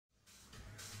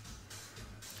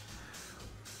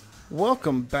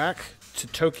Welcome back to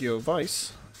Tokyo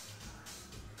Vice.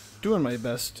 Doing my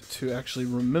best to actually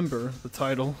remember the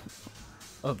title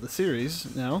of the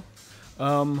series now.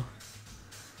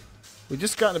 We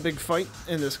just got in a big fight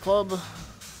in this club.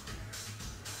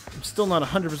 I'm still not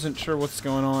 100% sure what's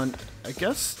going on. I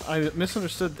guess I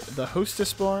misunderstood the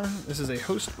hostess bar. This is a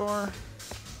host bar.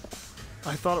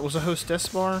 I thought it was a hostess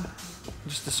bar.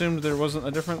 Just assumed there wasn't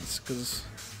a difference because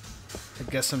I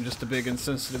guess I'm just a big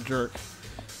insensitive jerk.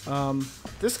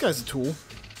 This guy's a tool,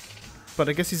 but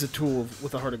I guess he's a tool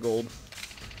with a heart of gold.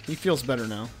 He feels better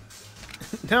now.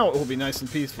 Now it will be nice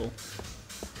and peaceful.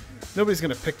 Nobody's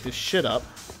gonna pick this shit up.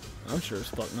 I'm sure as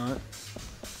fuck not.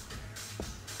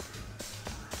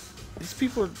 These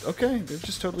people are okay. They're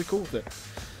just totally cool with it.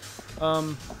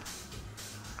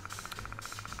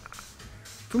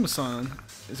 Fumasan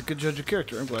is a good judge of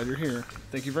character. I'm glad you're here.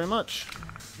 Thank you very much.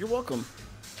 You're welcome.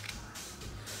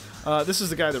 This is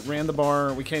the guy that ran the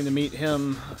bar. We came to meet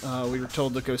him. We were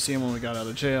told to go see him when we got out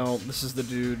of jail. This is the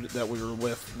dude that we were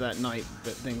with that night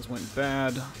that things went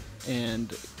bad,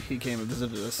 and he came and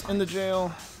visited us in the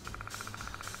jail.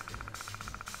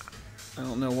 I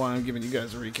don't know why I'm giving you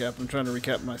guys a recap. I'm trying to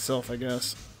recap myself, I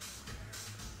guess.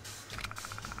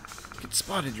 Get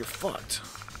spotted, you're fucked.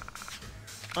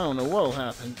 I don't know what'll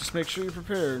happen. Just make sure you're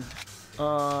prepared.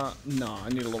 No, I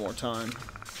need a little more time.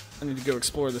 I need to go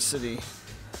explore the city.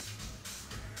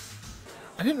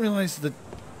 I didn't realize that...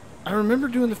 I remember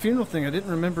doing the funeral thing. I didn't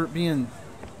remember it being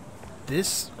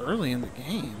this early in the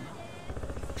game.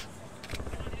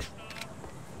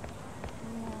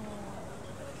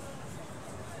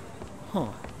 Huh.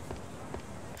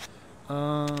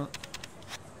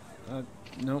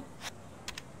 Nope.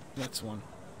 That's one.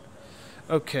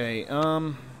 Okay,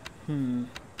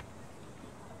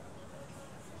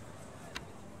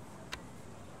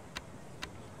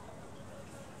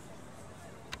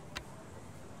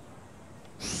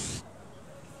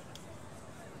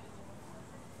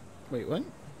 Wait, what?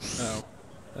 Oh.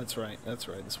 That's right, that's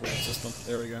right. This wheel system.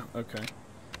 There we go. Okay.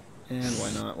 And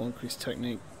why not? We'll increase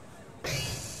technique.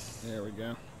 There we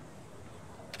go.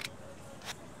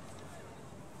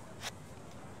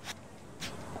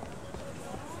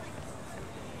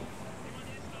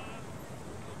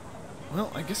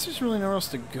 Well, I guess there's really nowhere else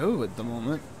to go at the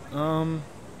moment. I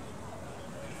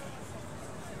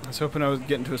was hoping I would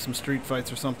get into some street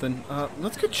fights or something.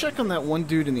 Let's go check on that one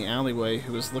dude in the alleyway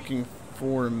who was looking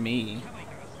for me.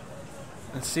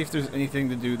 Let's see if there's anything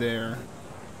to do there.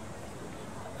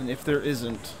 And if there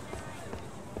isn't...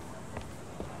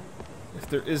 If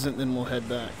there isn't, then we'll head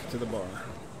back to the bar.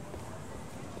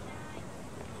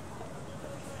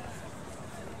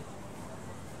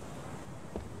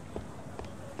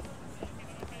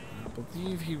 I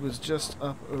believe he was just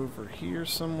up over here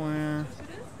somewhere.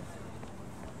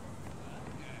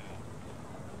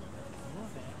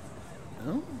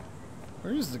 No?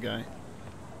 Where is the guy?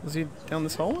 Was he down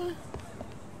this hallway?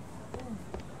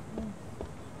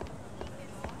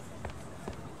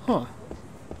 Huh.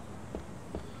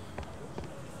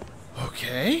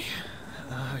 Okay. You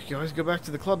can always go back to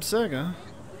the Club Sega.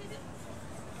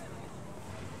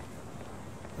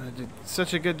 I did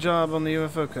such a good job on the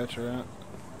UFO catcher.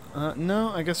 No,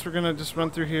 I guess we're gonna just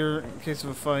run through here in case of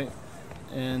a fight.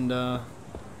 And, head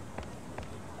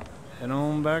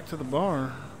on back to the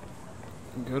bar.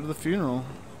 And go to the funeral.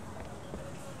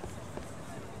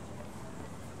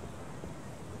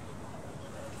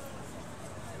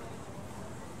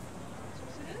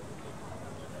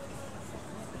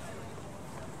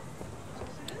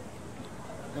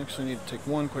 Actually need to take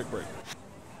one quick break.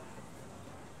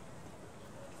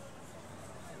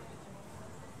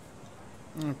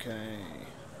 Okay.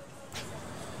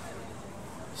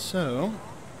 So,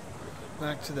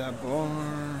 back to that bar.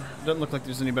 Doesn't look like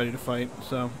there's anybody to fight,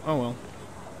 so, oh well.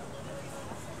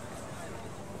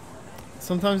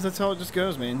 Sometimes that's how it just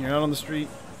goes, man. You're out on the street,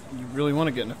 you really want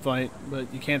to get in a fight,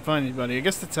 but you can't find anybody. I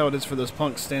guess that's how it is for those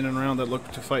punks standing around that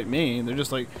look to fight me. They're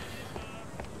just like,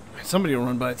 somebody will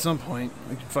run by at some point.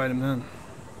 We can fight them then.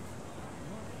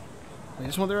 They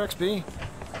just want their XP.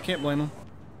 Can't blame them.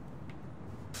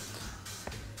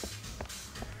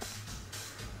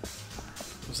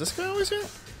 Was this guy always here?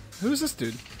 Who is this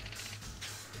dude?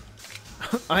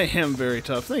 I am very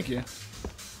tough, thank you.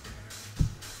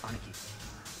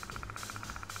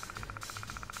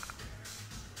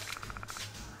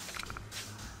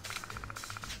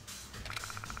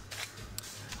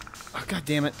 Oh, God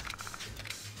damn it.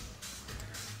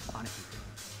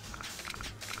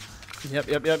 Yep.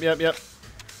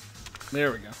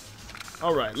 There we go.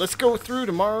 Alright, let's go through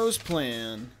tomorrow's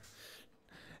plan.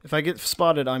 If I get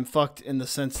spotted, I'm fucked in the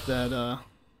sense that,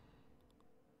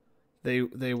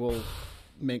 they will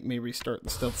make me restart the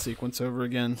stealth sequence over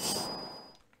again.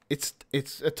 It's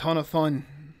a ton of fun.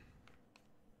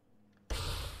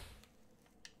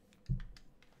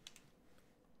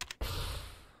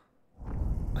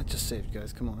 I just saved,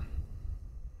 guys. Come on.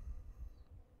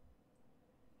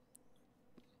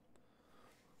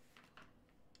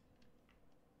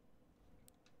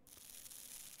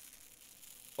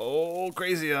 Oh,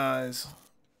 crazy eyes.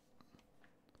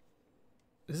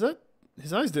 Is that...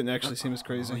 His eyes didn't actually seem as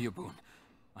crazy. Oyabun,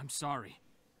 I'm sorry.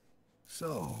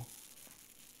 So,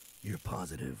 you're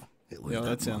positive it was Yeah, that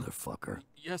that's him. motherfucker?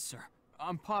 Yes, sir.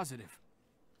 I'm positive.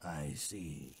 I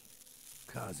see.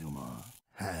 Kazuma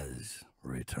has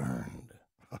returned.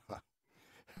 Right.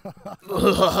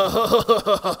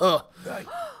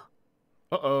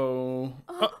 Uh-oh.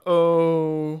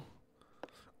 Uh-oh.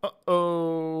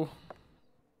 Uh-oh.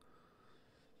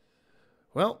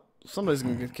 Well, somebody's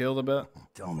gonna get killed, I bet.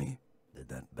 Tell me, did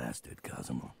that bastard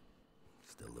Kazuma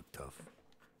still look tough?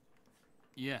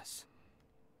 Yes.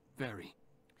 Very.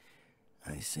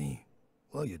 I see.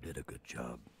 Well, you did a good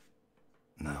job.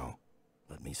 Now,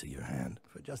 let me see your hand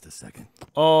for just a second.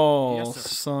 Oh, Yes, sir.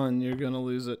 son, you're gonna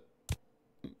lose it.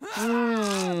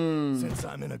 Since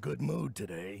I'm in a good mood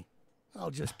today,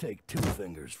 I'll just take 2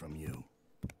 fingers from you.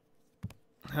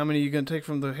 How many are you gonna take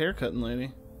from the haircutting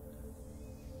lady?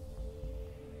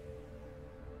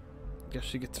 Guess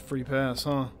she gets a free pass,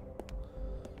 huh?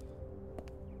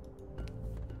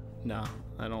 No,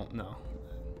 I don't know.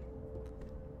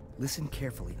 Listen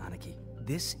carefully, Aniki.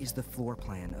 This is the floor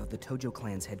plan of the Tojo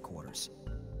clan's headquarters.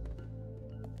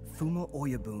 Fuma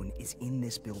Oyabun is in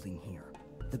this building here.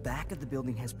 The back of the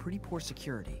building has pretty poor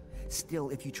security. Still,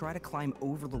 if you try to climb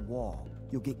over the wall,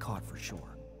 you'll get caught for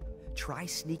sure. Try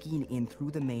sneaking in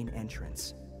through the main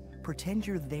entrance. Pretend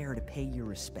you're there to pay your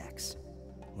respects.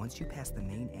 Once you pass the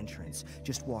main entrance,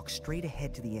 just walk straight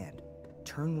ahead to the end.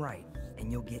 Turn right,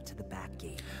 and you'll get to the back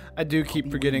gate. I do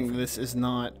keep forgetting this is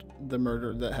not the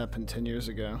murder that happened 10 years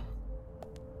ago.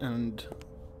 And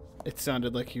it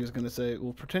sounded like he was going to say,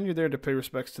 well, pretend you're there to pay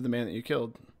respects to the man that you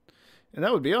killed. And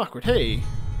that would be awkward. Hey!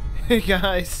 Hey,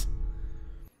 guys!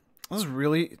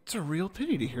 It's a real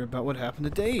pity to hear about what happened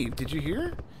to Dave. Did you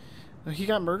hear? He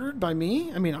got murdered by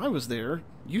me? I mean, I was there.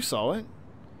 You saw it.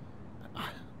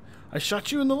 I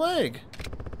shot you in the leg.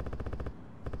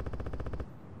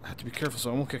 I have to be careful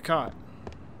so I won't get caught.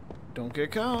 Don't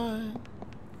get caught.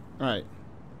 Alright.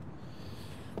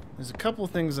 There's a couple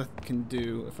of things I can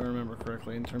do, if I remember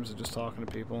correctly, in terms of just talking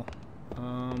to people.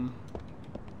 I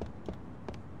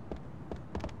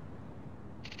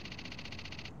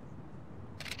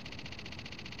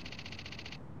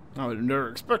would have never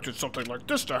expected something like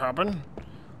this to happen.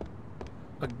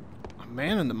 A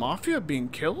man in the Mafia being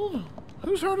killed?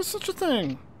 Who's heard of such a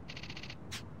thing?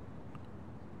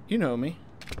 You know me.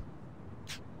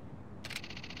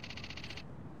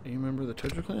 Are you a member of the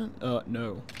Tojo clan?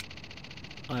 No.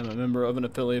 I'm a member of an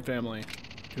affiliate family.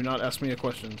 Do not ask me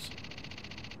questions.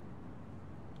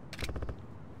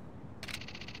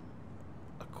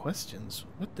 Questions?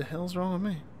 What the hell's wrong with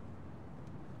me?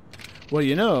 Well,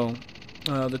 you know,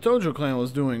 the Tojo clan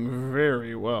was doing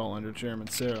very well under Chairman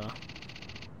Sarah.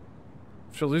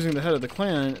 After losing the head of the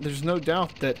clan, there's no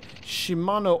doubt that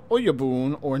Shimano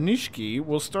Oyabun or Nishiki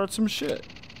will start some shit.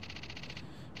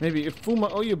 Maybe if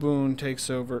Fuma Oyabun takes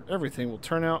over, everything will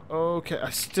turn out okay. I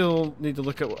still need to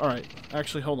look at... Alright,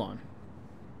 actually, hold on.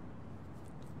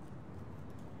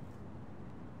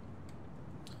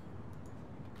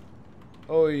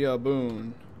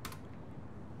 Oyabun.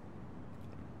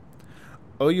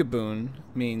 Oyabun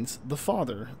means the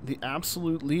father, the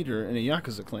absolute leader in a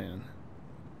Yakuza clan.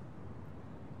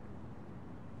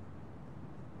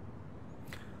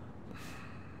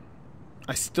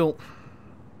 I still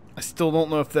don't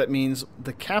know if that means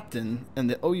the captain and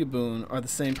the Oyabun are the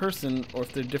same person or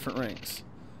if they're different ranks.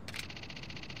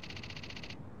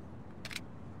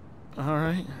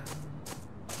 Alright.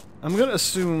 I'm gonna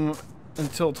assume,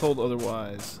 until told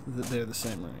otherwise, that they're the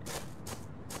same rank.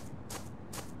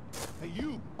 Hey,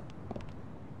 you!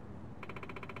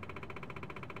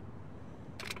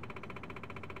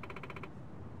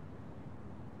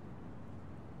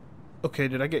 Okay,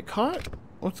 did I get caught?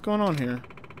 What's going on here?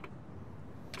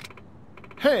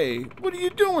 Hey, what are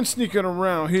you doing sneaking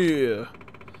around here?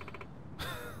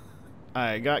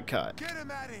 I got caught. Get him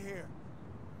out of here!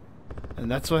 And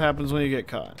that's what happens when you get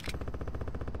caught.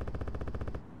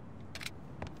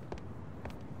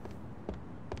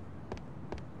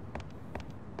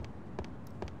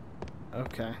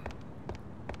 Okay.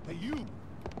 Hey, you!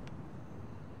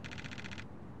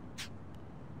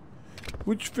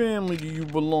 Which family do you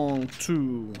belong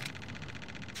to?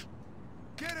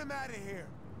 Get him out of here!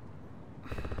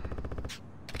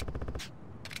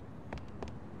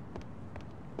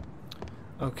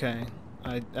 Okay.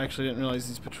 I actually didn't realize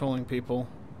he's patrolling people.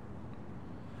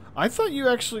 I thought you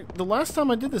actually... The last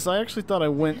time I did this, I actually thought I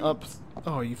went up...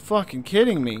 Oh, are you fucking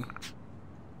kidding me?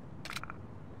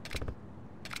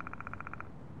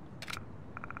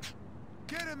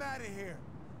 Get him out of here.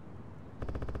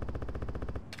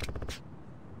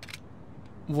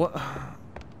 What?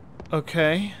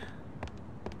 Okay.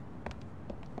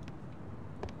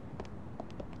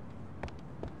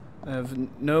 I have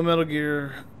no Metal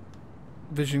Gear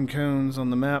vision cones on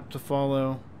the map to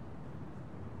follow.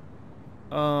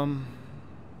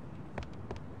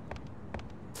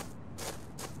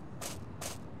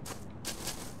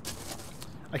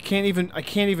 I can't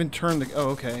even turn the... Oh,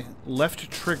 okay.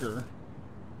 Left trigger.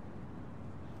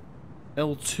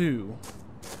 L2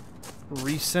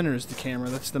 recenters the camera.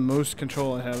 That's the most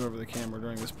control I have over the camera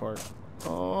during this part.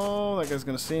 Oh, that guy's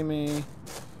gonna see me.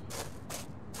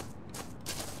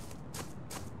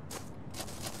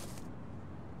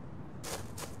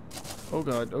 Oh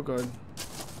god, oh god.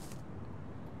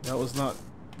 That was not...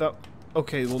 That...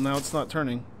 Okay, well now it's not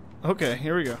turning. Okay,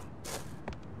 here we go.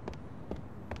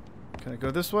 Can I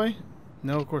go this way?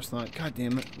 No, of course not. God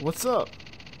damn it. What's up?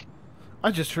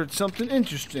 I just heard something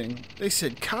interesting. They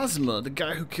said Kazuma, the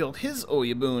guy who killed his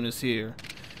Oyabun, is here.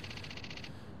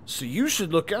 So you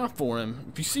should look out for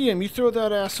him. If you see him, you throw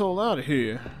that asshole out of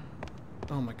here.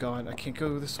 Oh my god, I can't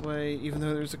go this way, even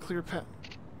though there's a clear path.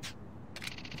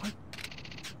 What?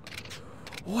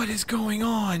 What is going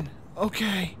on?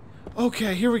 Okay.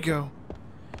 Okay, here we go.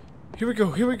 Here we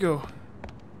go, here we go.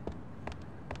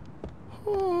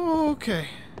 Okay.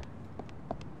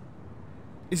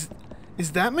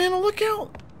 Is that man a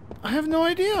lookout? I have no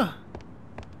idea.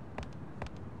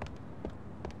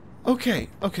 Okay,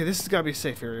 okay, this has got to be a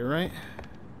safe area, right?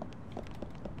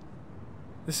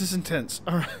 This is intense.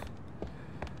 Alright.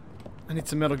 I need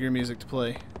some Metal Gear music to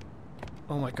play.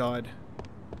 Oh my god.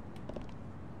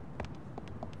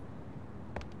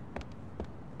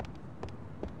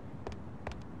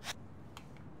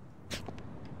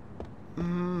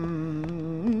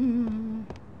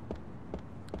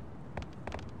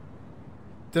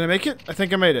 Did I make it? I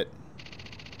think I made it.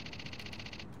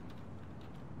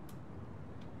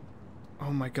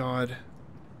 Oh my god.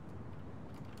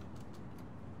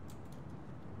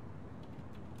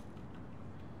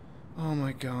 Oh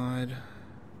my god.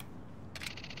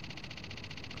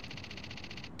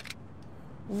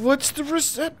 What's the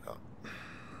reset?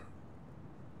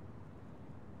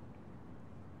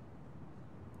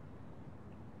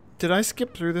 Did I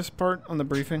skip through this part on the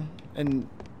briefing and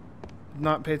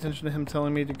not pay attention to him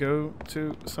telling me to go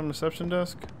to some reception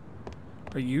desk?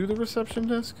 Are you the reception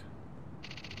desk?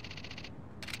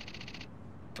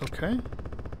 Okay.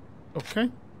 Okay.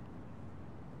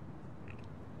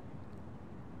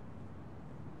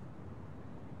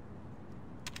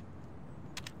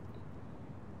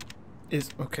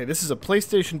 Okay, this is a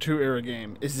PlayStation 2 era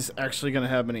game. Is this actually going to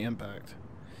have any impact?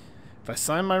 If I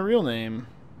sign my real name...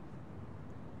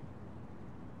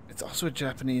 It's also a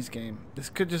Japanese game. This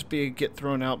could just be a get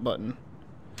thrown out button.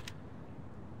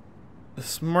 The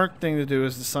smart thing to do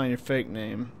is to sign your fake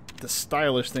name. The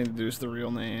stylish thing to do is the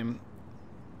real name.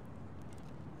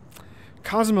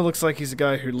 Kazuma looks like he's a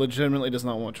guy who legitimately does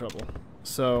not want trouble.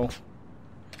 So,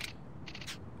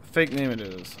 fake name it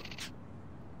is.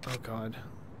 Oh god.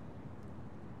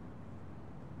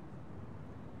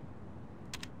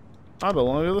 I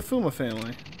belong to the Fuma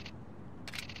family.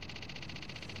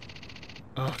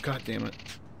 Oh, god damn it.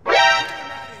 Get him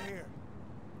out of here.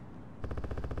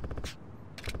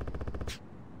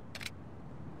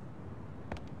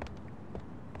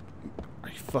 Are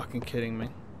you fucking kidding me?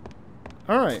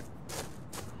 Alright.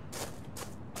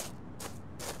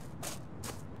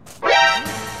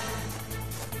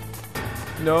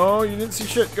 No, you didn't see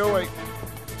shit. Go away.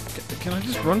 Can I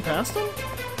just run past him?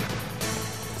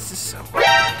 This is so...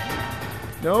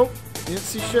 Nope. You didn't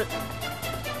see shit.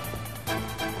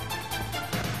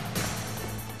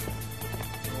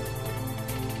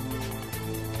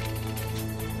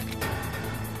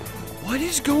 What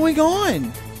is going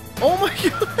on? Oh my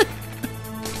god!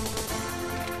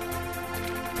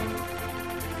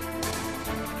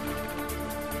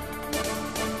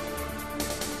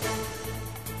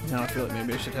 Now I feel like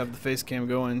maybe I should have the face cam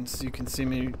going so you can see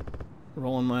me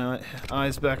rolling my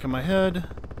eyes back in my head.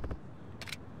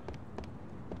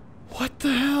 What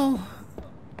the hell?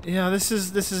 Yeah, this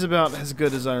is about as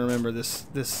good as I remember this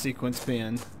sequence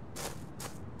being.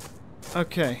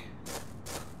 Okay.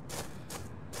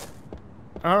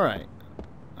 Alright.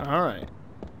 Alright.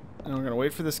 And we're gonna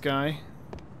wait for this guy.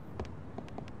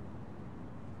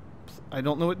 I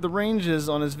don't know what the range is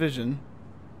on his vision.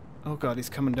 Oh god, he's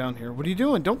coming down here. What are you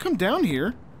doing? Don't come down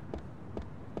here!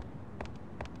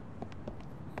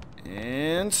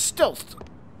 And stealth.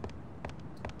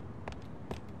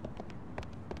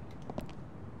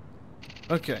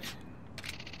 Okay.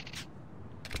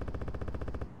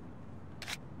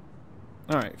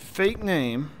 Alright, fake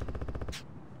name.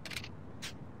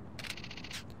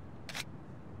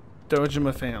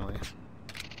 Dojima family.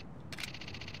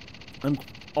 I'm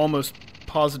almost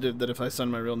positive that if I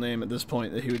signed my real name at this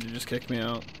point that he would just kick me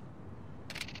out.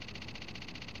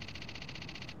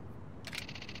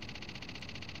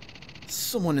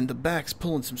 Someone in the back's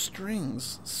pulling some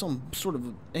strings. Some sort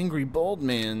of angry bald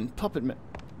man. Puppet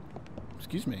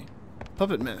excuse me.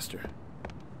 Puppet master.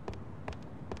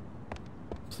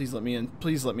 Please let me in.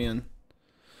 Please let me in.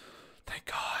 Thank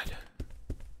God.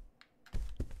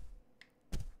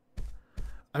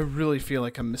 I really feel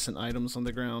like I'm missing items on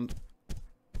the ground.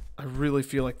 I really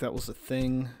feel like that was a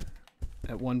thing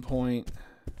at one point.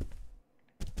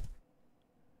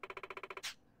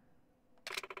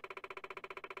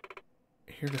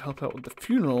 Here to help out with the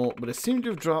funeral, but I seem to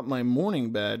have dropped my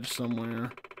mourning badge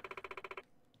somewhere.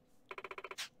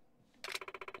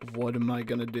 What am I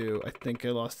gonna do? I think I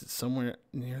lost it somewhere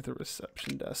near the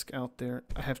reception desk out there.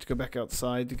 I have to go back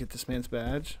outside to get this man's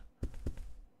badge.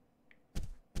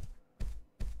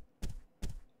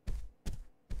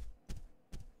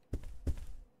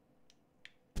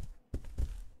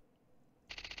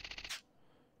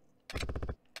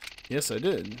 Yes, I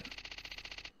did.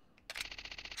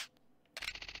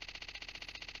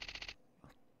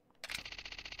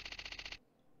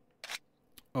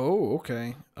 Oh,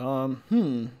 okay.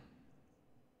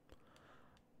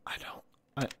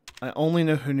 I only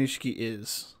know who Nishiki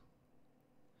is.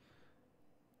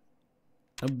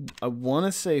 I want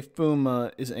to say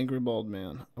Fuma is Angry Bald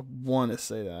Man. I want to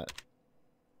say that.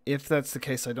 If that's the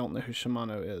case, I don't know who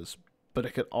Shimano is. But I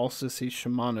could also see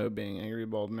Shimano being Angry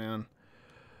Bald Man.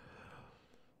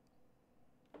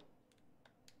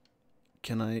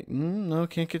 Can I? No,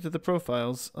 can't get to the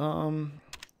profiles. How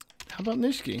about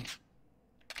Nishiki?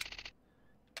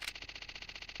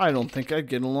 I don't think I'd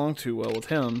get along too well with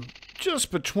him.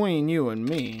 Just between you and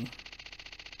me.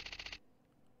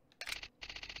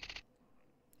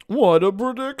 What a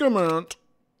predicament!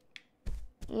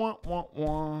 Wah, wah,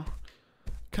 wah.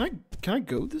 Can I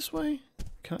go this way?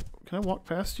 Can I walk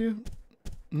past you?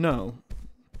 No.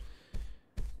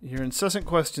 Your incessant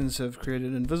questions have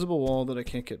created an invisible wall that I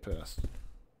can't get past.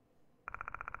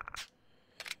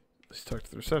 Let's talk to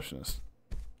the receptionist.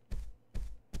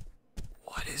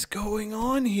 What is going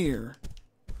on here?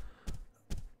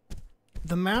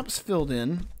 The map's filled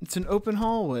in. It's an open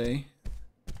hallway.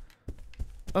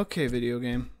 Okay, video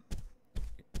game.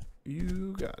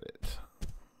 You got it.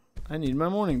 I need my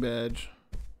mourning badge.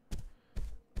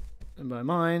 And by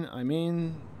mine, I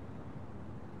mean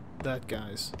that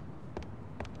guy's.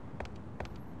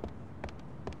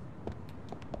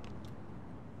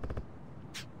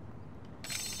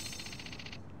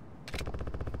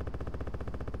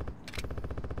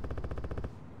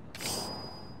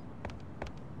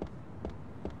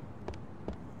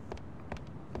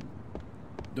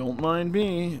 Don't mind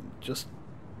me, just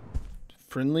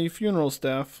friendly funeral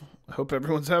staff. I hope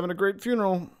everyone's having a great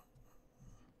funeral.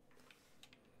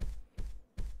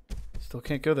 Still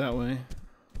can't go that way.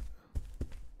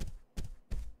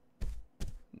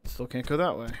 Still can't go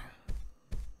that way.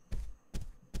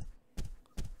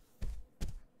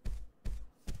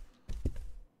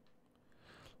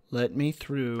 Let me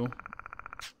through.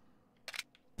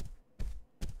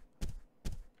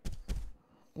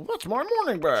 What's my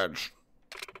mourning badge?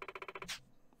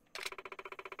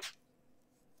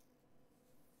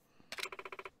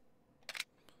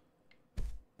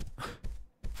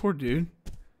 Poor dude.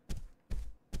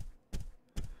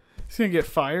 He's gonna get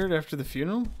fired after the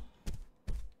funeral?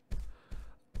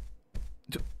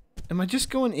 Am I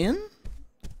just going in?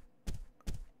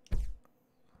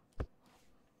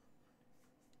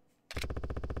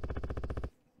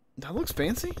 That looks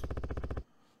fancy.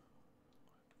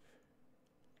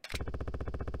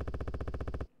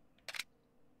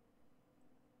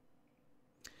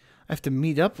 I have to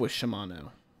meet up with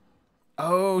Shimano.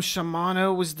 Oh,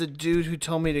 Shimano was the dude who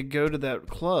told me to go to that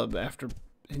club after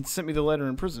he sent me the letter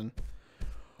in prison.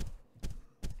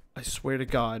 I swear to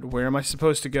God, where am I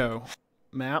supposed to go?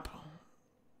 Map?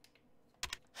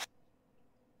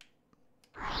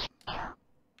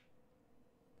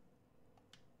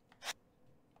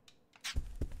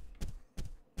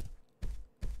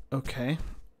 Okay.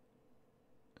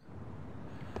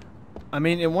 I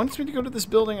mean, it wants me to go to this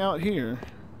building out here.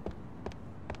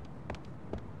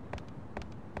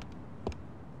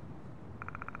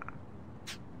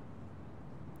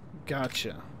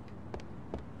 Gotcha.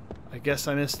 I guess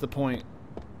I missed the point.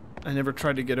 I never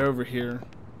tried to get over here.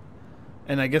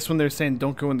 And I guess when they're saying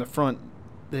don't go in the front,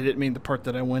 they didn't mean the part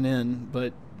that I went in,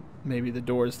 but maybe the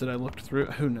doors that I looked through.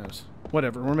 Who knows?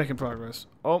 Whatever, we're making progress.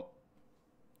 Oh.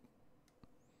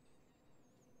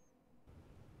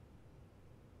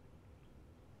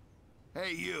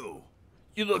 Hey, you.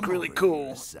 You look Come really over here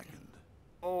cool. a second.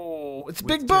 Oh, it's With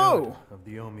Big Jared Bo! of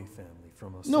the Omi family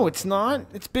from No, Osaka it's not. behind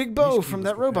him. It's Big Bo Nishiki from was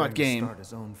that robot preparing to game. Start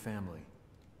his own family.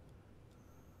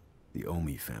 The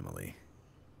Omi family.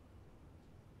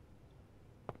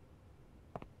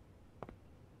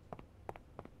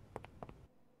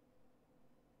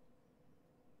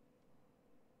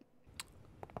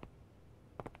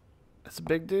 That's a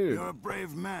big dude. You're a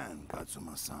brave man,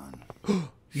 Katsuma-san.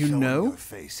 You Showing know? your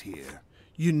face here.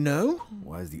 You know?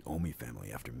 Why is the Omi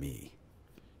family after me?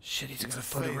 Shit, he's It's got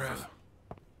a a favor. photograph.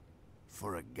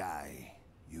 For a guy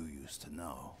you used to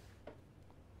know.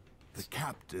 The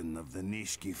captain of the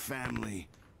Nishiki family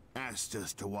asked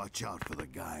us to watch out for the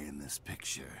guy in this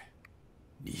picture.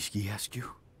 Nishiki asked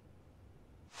you?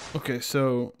 Okay,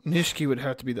 so Nishiki would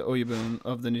have to be the Oyabun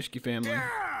of the Nishiki family.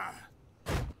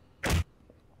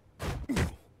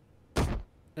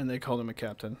 And they called him a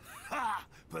captain. Ha!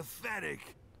 Pathetic.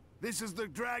 This is the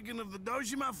dragon of the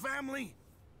Dojima family?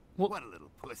 Well, What a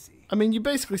little pussy. I mean, you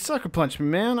basically sucker punched me,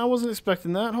 man. I wasn't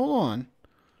expecting that. Hold on.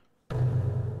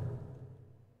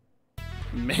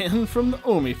 Man from the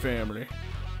Omi family.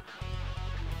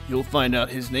 You'll find out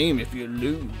his name if you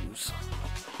lose.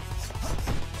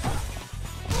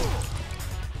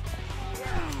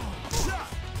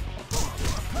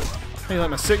 Hey, you like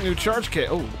my sick new charge kit?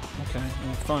 Oh, okay.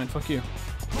 Well, fine. Fuck you.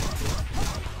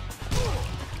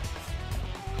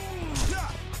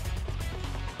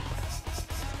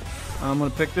 I'm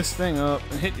gonna pick this thing up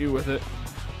and hit you with it.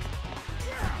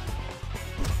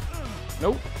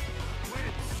 Nope.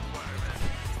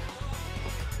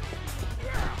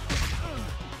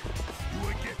 You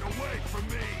were getting away from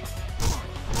me.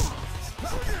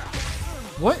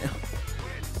 What?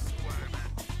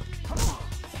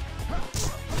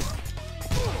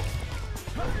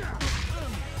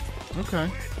 Okay.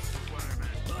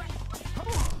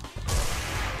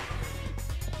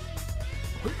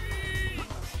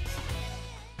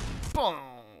 Boom.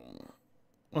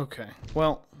 Okay.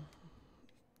 Well,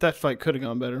 that fight could have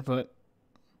gone better, but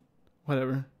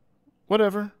whatever.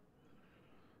 Whatever.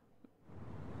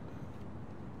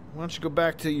 Why don't you go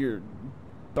back to your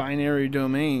binary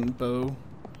domain, Bo?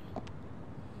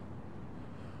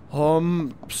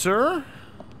 Sir?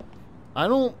 I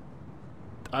don't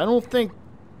think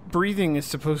breathing is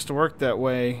supposed to work that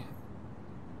way.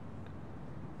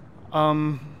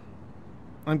 I'm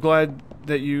glad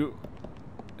that you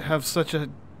have such a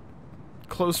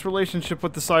close relationship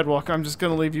with the sidewalk. I'm just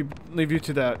gonna leave you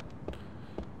to that.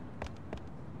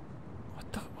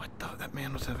 What the? That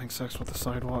man was having sex with the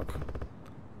sidewalk.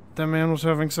 That man was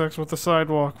having sex with the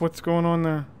sidewalk. What's going on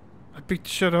there? I beat the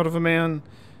shit out of a man,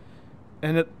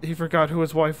 and he forgot who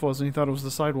his wife was, and he thought it was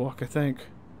the sidewalk, I think.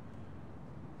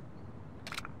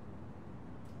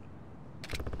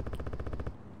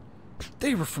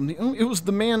 They were from the... It was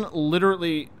the man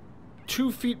literally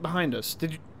 2 feet behind us.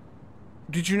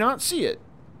 Did you not see it?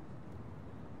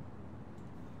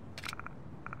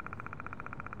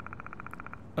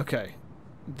 Okay.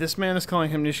 This man is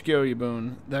calling him Nishiki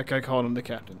Oyabun. That guy called him the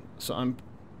captain. So I'm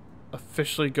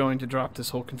officially going to drop this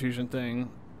whole confusion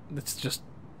thing. It's just...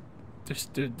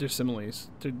 They're similes.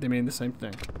 They mean the same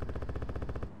thing.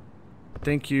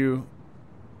 Thank you...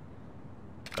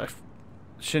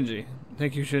 Shinji.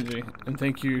 Thank you, Shinji. And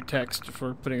thank you, Text,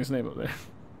 for putting his name up there.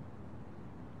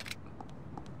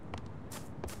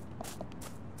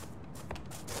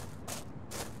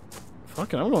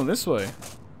 Fuck it, I'm going this way.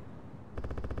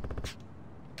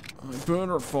 I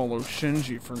better follow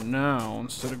Shinji for now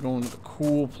instead of going to the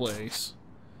cool place.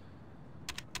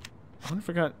 I wonder if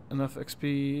I got enough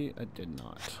XP. I did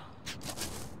not.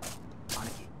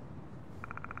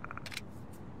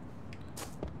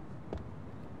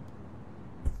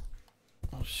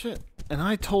 Oh shit. And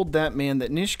I told that man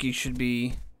that Nishiki should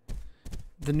be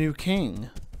the new king.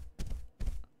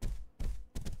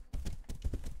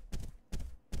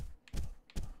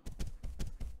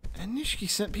 And Nishiki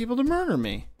sent people to murder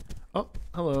me. Oh,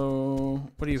 hello.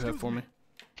 What do you have for me?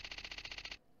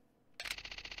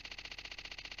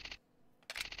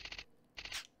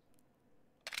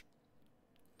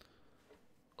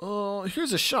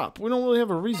 Here's a shop. We don't really have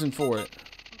a reason for it.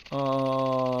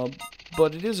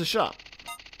 But it is a shop.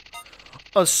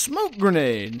 A smoke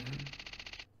grenade.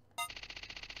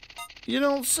 You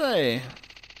don't say.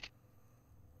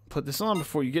 Put this on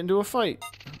before you get into a fight.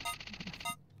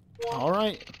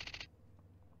 Alright.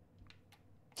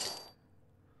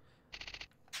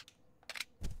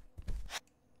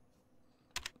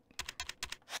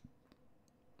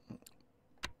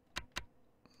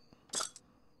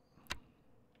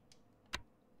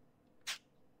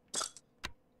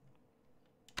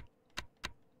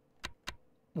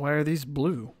 Why are these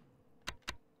blue?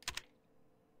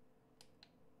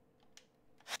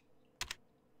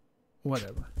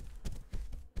 Whatever.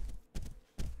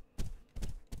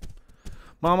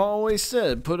 Mama always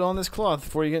said, put on this cloth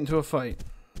before you get into a fight.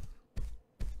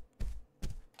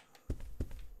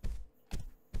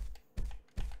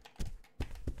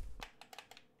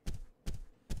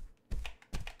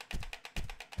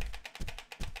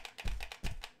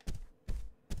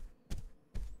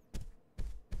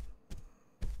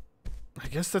 I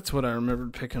guess that's what I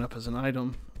remembered picking up as an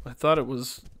item. I thought it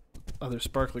was other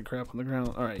sparkly crap on the ground.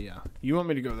 Alright, yeah. You want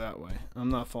me to go that way. I'm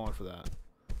not falling for that.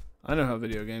 I know how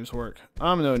video games work.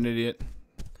 I'm no an idiot.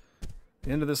 At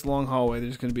the end of this long hallway,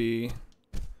 there's going to be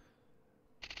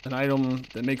an item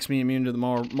that makes me immune to the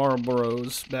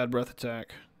Marlboro's bad breath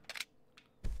attack.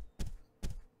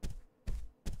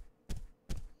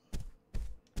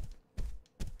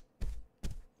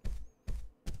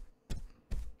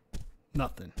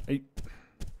 Nothing.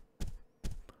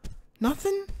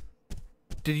 Nothing?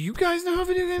 Did you guys know how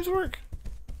video games work?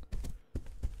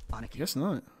 I guess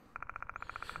not.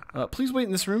 Please wait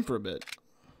in this room for a bit.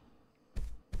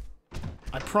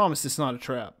 I promise it's not a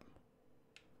trap.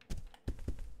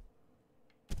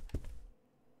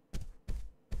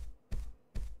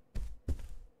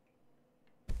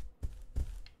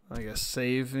 I guess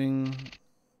saving...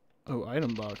 Oh,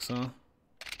 item box, huh?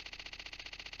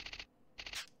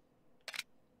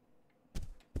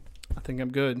 I think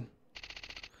I'm good.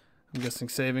 I'm guessing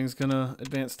saving's gonna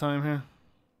advance time here.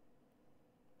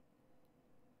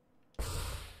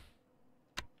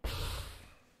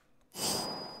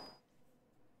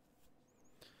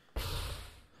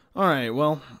 Alright,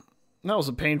 well, that was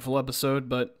a painful episode,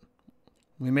 but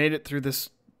we made it through this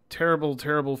terrible,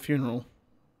 terrible funeral.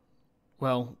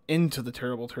 Well, into the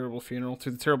terrible, terrible funeral,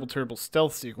 through the terrible, terrible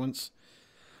stealth sequence.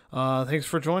 Thanks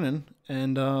for joining,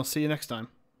 and I'll see you next time.